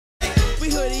We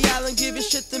heard the island giving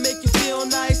shit to make you feel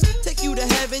nice. Take you to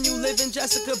heaven, you live in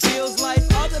Jessica Biel's life.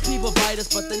 Other people bite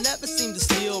us, but they never seem to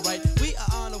steal right. We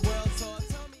are on a world tour.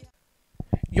 Tell me.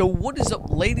 Yo, what is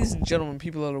up, ladies and gentlemen,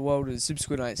 people of the world? It's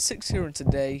SuperSquid96 here, and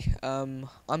today, I'm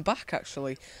back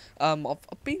actually. I've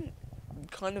been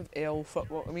kind of ill for,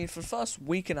 well, I mean, for the first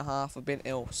week and a half I've been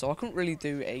ill, so I couldn't really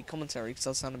do a commentary because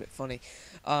that sound a bit funny.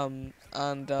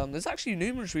 There's actually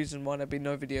numerous reasons why there've been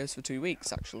no videos for 2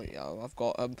 weeks. Actually, I've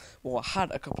got well, I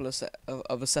had a couple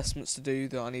of assessments to do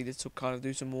that I needed to kind of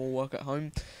do some more work at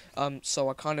home. So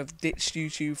I kind of ditched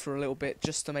YouTube for a little bit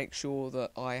just to make sure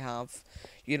that I have,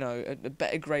 you know, a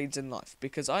better grades in life,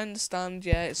 because I understand,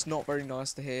 yeah, it's not very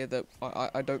nice to hear that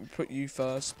I don't put you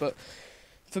first, but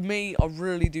for me, I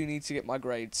really do need to get my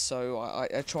grades, so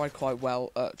I tried quite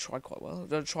well. I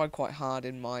tried quite hard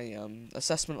in my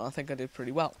assessment. I think I did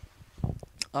pretty well.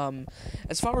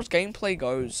 As far as gameplay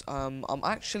goes, I'm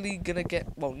actually gonna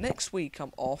get, well, next week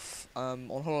I'm off on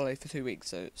holiday for 2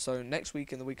 weeks, so next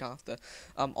week and the week after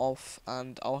I'm off,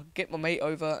 and I'll get my mate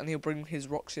over and he'll bring his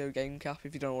Roxio game cap.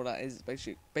 If you don't know what that is, it's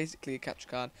basically a capture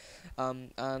card,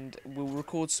 and we'll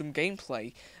record some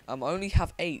gameplay. I only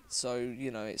have 8, so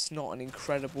you know it's not an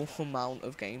incredible amount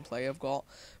of gameplay I've got.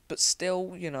 But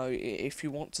still, you know, if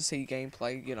you want to see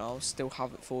gameplay, you know, I'll still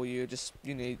have it for you. Just,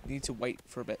 you need to wait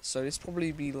for a bit. So this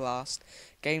probably be the last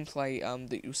gameplay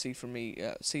that you'll see from me.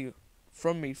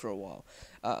 For a while.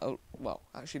 Well,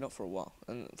 actually not for a while,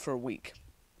 and for a week.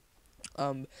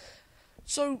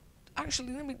 So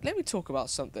actually, let me talk about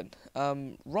something.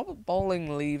 Robert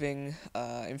Bowling leaving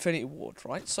Infinity Ward,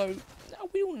 right? So now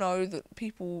we all know that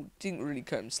people didn't really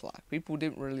cut him slack. People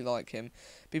didn't really like him.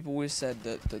 People always said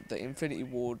that the Infinity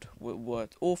Ward were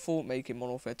awful, making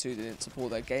Modern Warfare 2, they didn't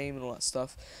support their game and all that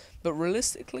stuff. But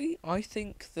realistically, I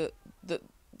think that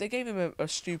they gave him a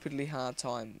stupidly hard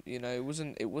time. You know, it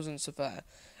wasn't so fair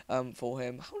for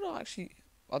him. How did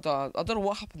I don't know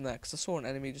what happened there, because I saw an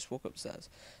enemy just walk upstairs.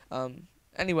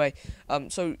 Anyway,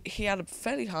 so he had a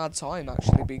fairly hard time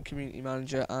actually being community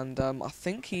manager, and I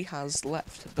think he has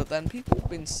left. But then people have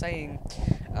been saying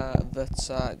that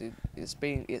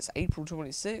it's April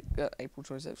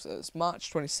 26th, it's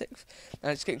March 26th,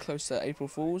 and it's getting close to April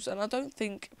Fools. And I don't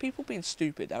think people being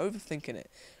stupid, they're overthinking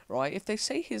it, right? If they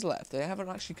say he's left, they haven't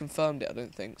actually confirmed it, I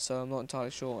don't think. So I'm not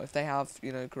entirely sure. If they have,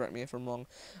 you know, correct me if I'm wrong.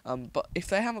 But if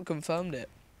they haven't confirmed it,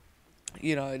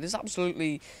 you know, there's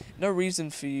absolutely no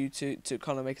reason for you to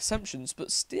kind of make assumptions, but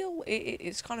still,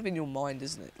 it's kind of in your mind,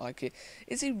 isn't it? Like,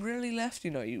 is he really left?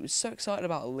 You know, he was so excited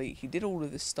about Elite, he did all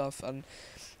of this stuff, and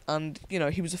you know,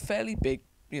 he was a fairly big,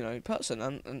 you know, person,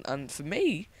 and for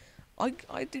me,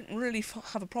 I didn't really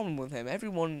have a problem with him.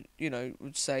 Everyone, you know,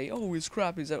 would say, oh, he's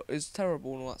crap, he's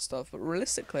terrible, and all that stuff, but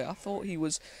realistically, I thought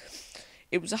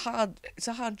it's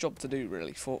a hard job to do,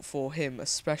 really, for him,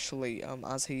 especially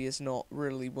as he is not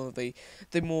really one of the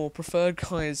more preferred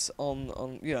guys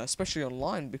on you know, especially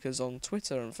online, because on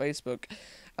Twitter and Facebook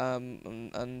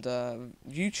and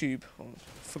YouTube, I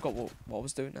forgot what I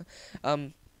was doing there.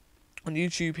 On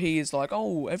YouTube, he is like,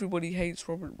 oh, everybody hates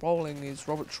Robert Bowling, is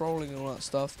Robert trolling and all that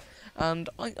stuff, and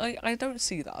I don't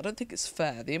see that. I don't think it's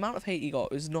fair. The amount of hate he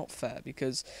got is not fair,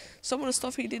 because some of the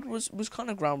stuff he did was kind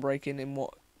of groundbreaking in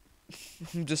what.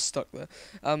 I'm just stuck there.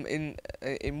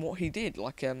 In what he did,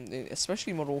 like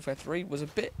especially Modern Warfare 3 was a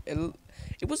bit.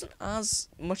 It wasn't as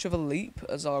much of a leap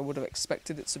as I would have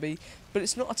expected it to be, but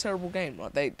it's not a terrible game,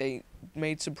 right? They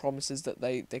made some promises that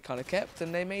they kind of kept,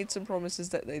 and they made some promises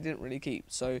that they didn't really keep.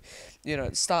 So, you know,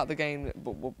 at the start of the game,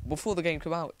 before the game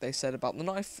came out, they said about the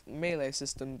knife melee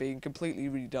system being completely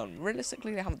redone.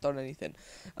 Realistically, they haven't done anything.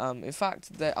 In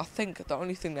fact, I think the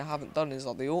only thing they haven't done is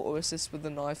like the auto assist with the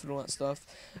knife and all that stuff.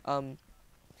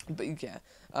 But yeah,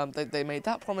 they made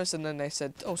that promise, and then they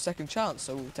said, oh, second chance,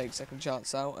 so we'll take second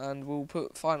chance out, and we'll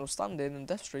put final stand in and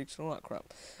death streaks and all that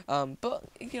crap. But,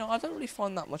 you know, I don't really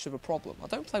find that much of a problem. I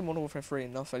don't play Modern Warfare 3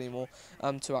 enough anymore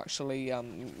to actually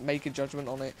make a judgment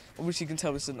on it. Obviously, you can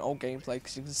tell this is an old gameplay,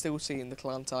 because you can still see in the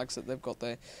clan tags that they've got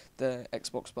the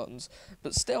Xbox buttons.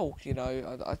 But still, you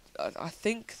know, I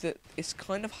think that it's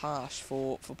kind of harsh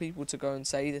for people to go and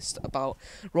say this about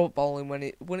Robert Bowling when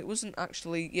it wasn't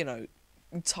actually, you know,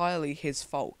 entirely his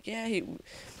fault. Yeah, you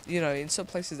know, in some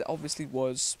places it obviously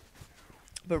was,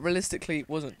 but realistically it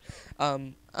wasn't.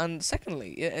 And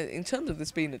secondly, in terms of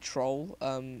this being a troll,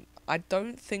 I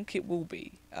don't think it will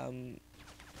be.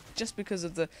 Just because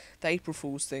of the April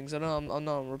Fool's things. I know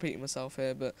I'm repeating myself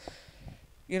here, but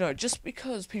you know, just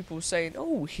because people are saying,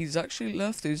 oh, he's actually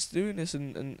left, he's doing this,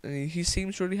 and he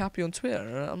seems really happy on Twitter,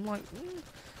 and I'm like,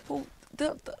 well,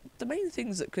 the main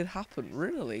things that could happen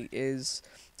really is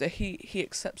that he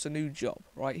accepts a new job,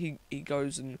 right? He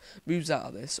goes and moves out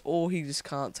of this, or he just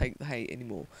can't take the hate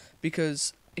anymore.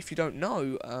 Because if you don't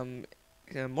know,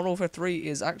 Modern Warfare 3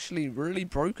 is actually really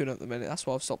broken at the minute. That's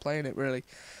why I've stopped playing it, really.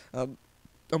 I'm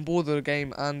bored of the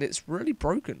game, and it's really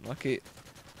broken. Like,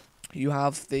 you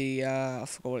have the, I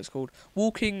forgot what it's called,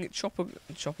 walking chopper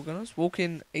gunners,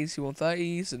 walking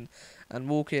AC-130s, and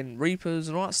walking Reapers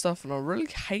and all that stuff, and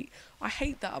I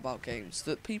hate that about games,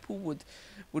 that people would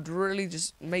really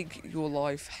just make your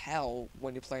life hell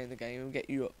when you're playing the game and get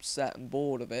you upset and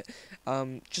bored of it,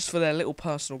 just for their little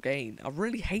personal gain. I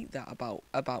really hate that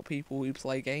about people who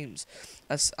play games,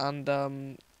 I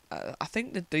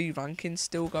think the D-ranking's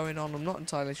still going on. I'm not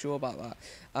entirely sure about that.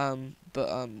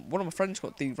 But one of my friends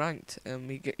got D-ranked.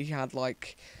 He had,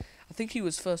 like, I think he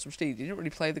was first prestige. He didn't really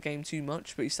play the game too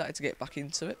much, but he started to get back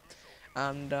into it.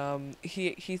 And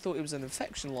he thought it was an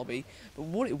infection lobby, but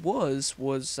what it was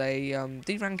a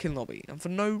D-ranking lobby. And for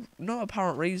no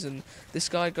apparent reason, this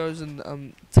guy goes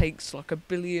and takes like 1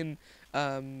 billion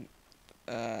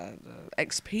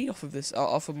XP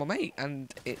off of my mate,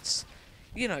 and it's,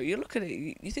 you know, you look at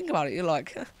it, you think about it, you're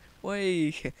like,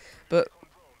 way. But,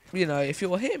 you know, if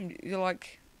you're him, you're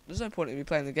like, there's no point in me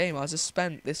playing the game. I just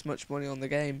spent this much money on the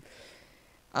game,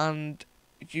 and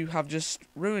you have just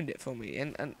ruined it for me.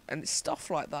 And it's stuff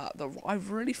like that I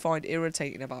really find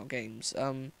irritating about games.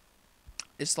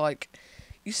 It's like,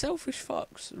 you selfish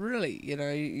fucks, really. You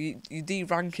know, you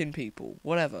de-ranking people,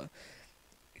 whatever.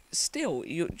 Still,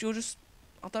 you're just,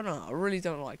 I don't know, I really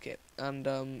don't like it.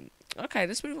 And okay,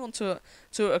 let's move on to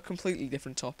a completely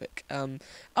different topic.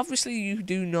 Obviously you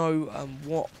do know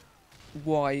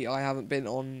why I haven't been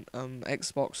on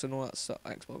Xbox and all that stuff,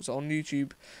 Xbox on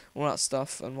YouTube, all that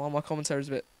stuff, and why my commentary is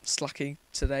a bit slacky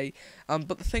today.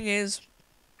 But the thing is,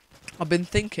 I've been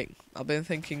thinking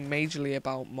majorly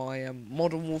about my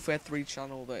Modern Warfare 3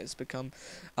 channel that it's become.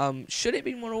 Should it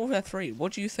be Modern Warfare 3?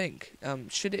 What do you think?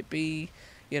 Should it be,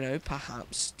 you know,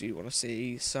 perhaps, do you want to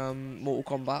see some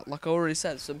Mortal Kombat? Like I already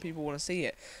said, some people want to see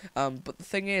it. But the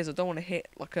thing is, I don't want to hit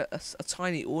like a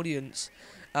tiny audience,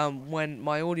 when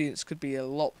my audience could be a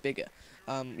lot bigger.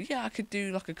 Yeah, I could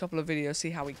do like a couple of videos, see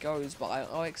how it goes, but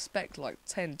I expect like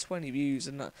 10, 20 views,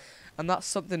 and that's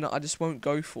something that I just won't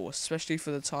go for, especially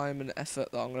for the time and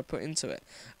effort that I'm going to put into it.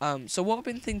 So what I've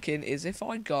been thinking is, if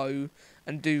I go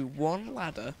and do one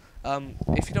ladder,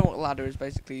 if you know what a ladder is,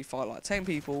 basically you fight like 10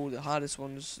 people, the hardest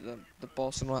one's the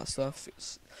boss and all that stuff.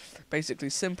 It's basically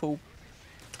simple.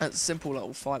 It's a simple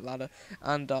little fight ladder,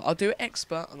 and I'll do it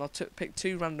expert, and I'll pick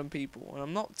 2 random people, and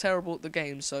I'm not terrible at the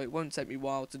game, so it won't take me a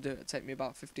while to do it. It'll take me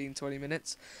about 15-20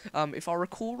 minutes. If I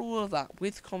record all of that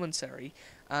with commentary,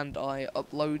 and I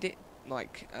upload it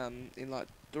like in like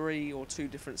 3 or 2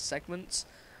 different segments,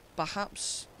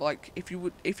 perhaps, like, if you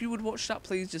would watch that,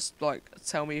 please just like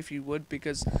tell me if you would,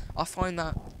 because I find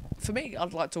that, for me,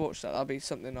 I'd like to watch that. That'd be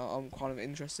something I'm kind of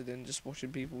interested in, just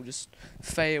watching people just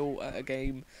fail at a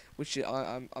game, which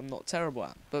I'm not terrible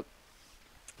at. But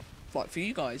like, for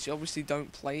you guys, you obviously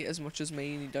don't play it as much as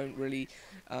me, and you don't really,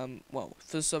 well,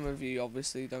 for some of you,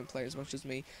 obviously don't play as much as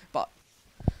me, but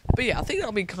yeah, I think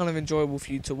that'll be kind of enjoyable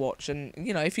for you to watch. And,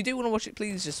 you know, if you do want to watch it,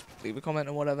 please just leave a comment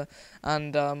or whatever,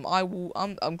 and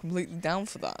I'm completely down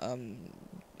for that.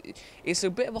 It's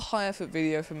a bit of a high effort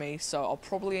video for me, so I'll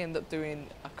probably end up doing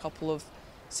a couple of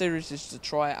series just to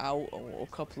try it out, or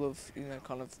a couple of, you know,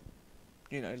 kind of,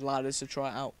 you know, ladders to try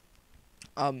it out.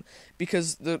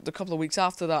 Because the couple of weeks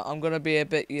after that, I'm gonna be a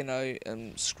bit, you know,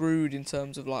 screwed in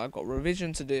terms of, like, I've got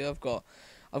revision to do, I've got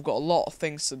a lot of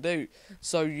things to do,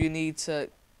 so you need to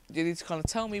kind of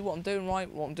tell me what I'm doing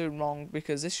right, what I'm doing wrong,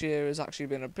 because this year has actually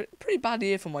been a pretty bad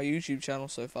year for my YouTube channel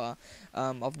so far.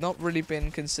 I've not really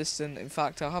been consistent. In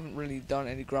fact, I haven't really done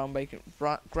any groundbreaking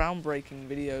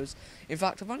videos. In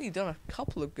fact, I've only done a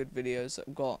couple of good videos that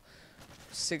have got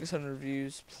 600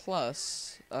 views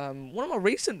plus. One of my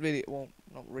recent videos, well,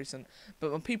 not recent,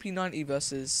 but my PP90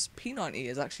 versus P90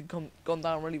 has actually gone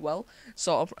down really well.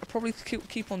 So I'll probably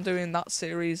keep on doing that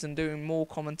series and doing more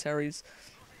commentaries.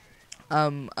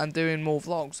 And doing more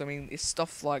vlogs. I mean, it's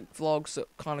stuff like vlogs that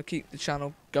kind of keep the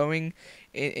channel going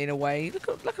in a way. Look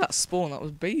at that spawn. That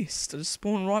was beast. I just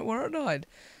spawned right where I died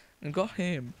and got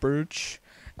him, bitch.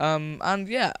 And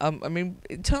yeah, I mean,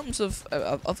 in terms of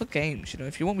other games, you know,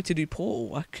 if you want me to do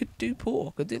Portal, I could do Portal.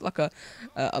 I could do like a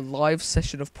live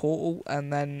session of Portal,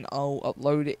 and then I'll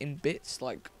upload it in bits,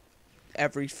 like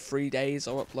every 3 days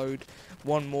I'll upload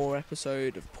one more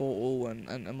episode of Portal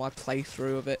and my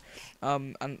playthrough of it,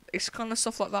 and it's kind of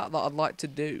stuff like that I'd like to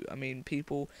do. I mean,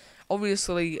 people,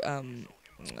 obviously,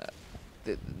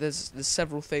 there's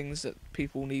several things that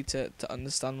people need to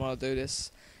understand when I do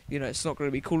this. you know, it's not going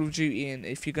to be Call of Duty, and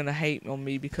if you're going to hate on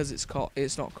me because it's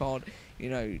not COD, you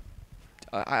know,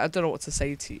 I don't know what to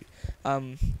say to you.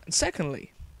 And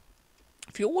secondly,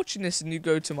 if you're watching this and you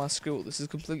go to my school, this is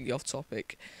completely off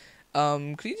topic.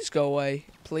 Could you just go away,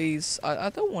 please? I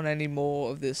don't want any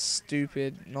more of this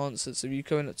stupid nonsense of you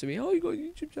coming up to me. Oh, you got a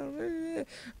YouTube channel?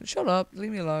 Shut up,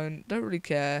 leave me alone. Don't really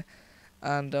care.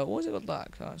 And what has it got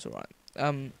back? Oh, it's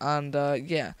alright.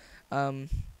 Yeah.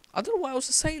 I don't know what else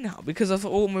to say now because I've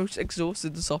almost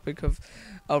exhausted the topic of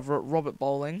Robert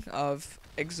Bowling. I've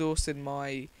exhausted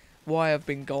my why I've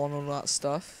been gone on that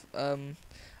stuff.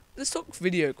 Let's talk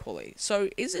video quality. So,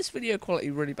 is this video quality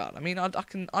really bad? I mean,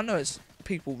 I know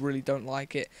people really don't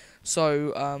like it.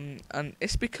 So, and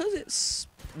it's because it's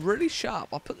really sharp.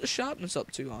 I put the sharpness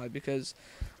up too high because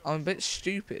I'm a bit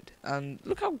stupid. And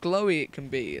look how glowy it can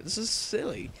be. This is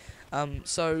silly.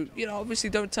 So, you know, obviously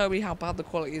don't tell me how bad the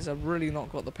quality is. I've really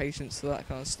not got the patience for that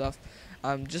kind of stuff.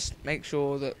 Just make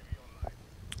sure that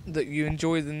you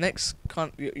enjoy the next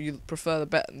you prefer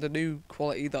the new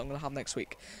quality that I'm gonna have next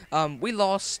week. We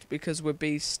lost because we're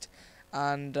beast,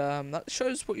 and that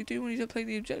shows what you do when you don't play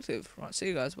the objective. Right, see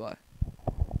you guys, bye.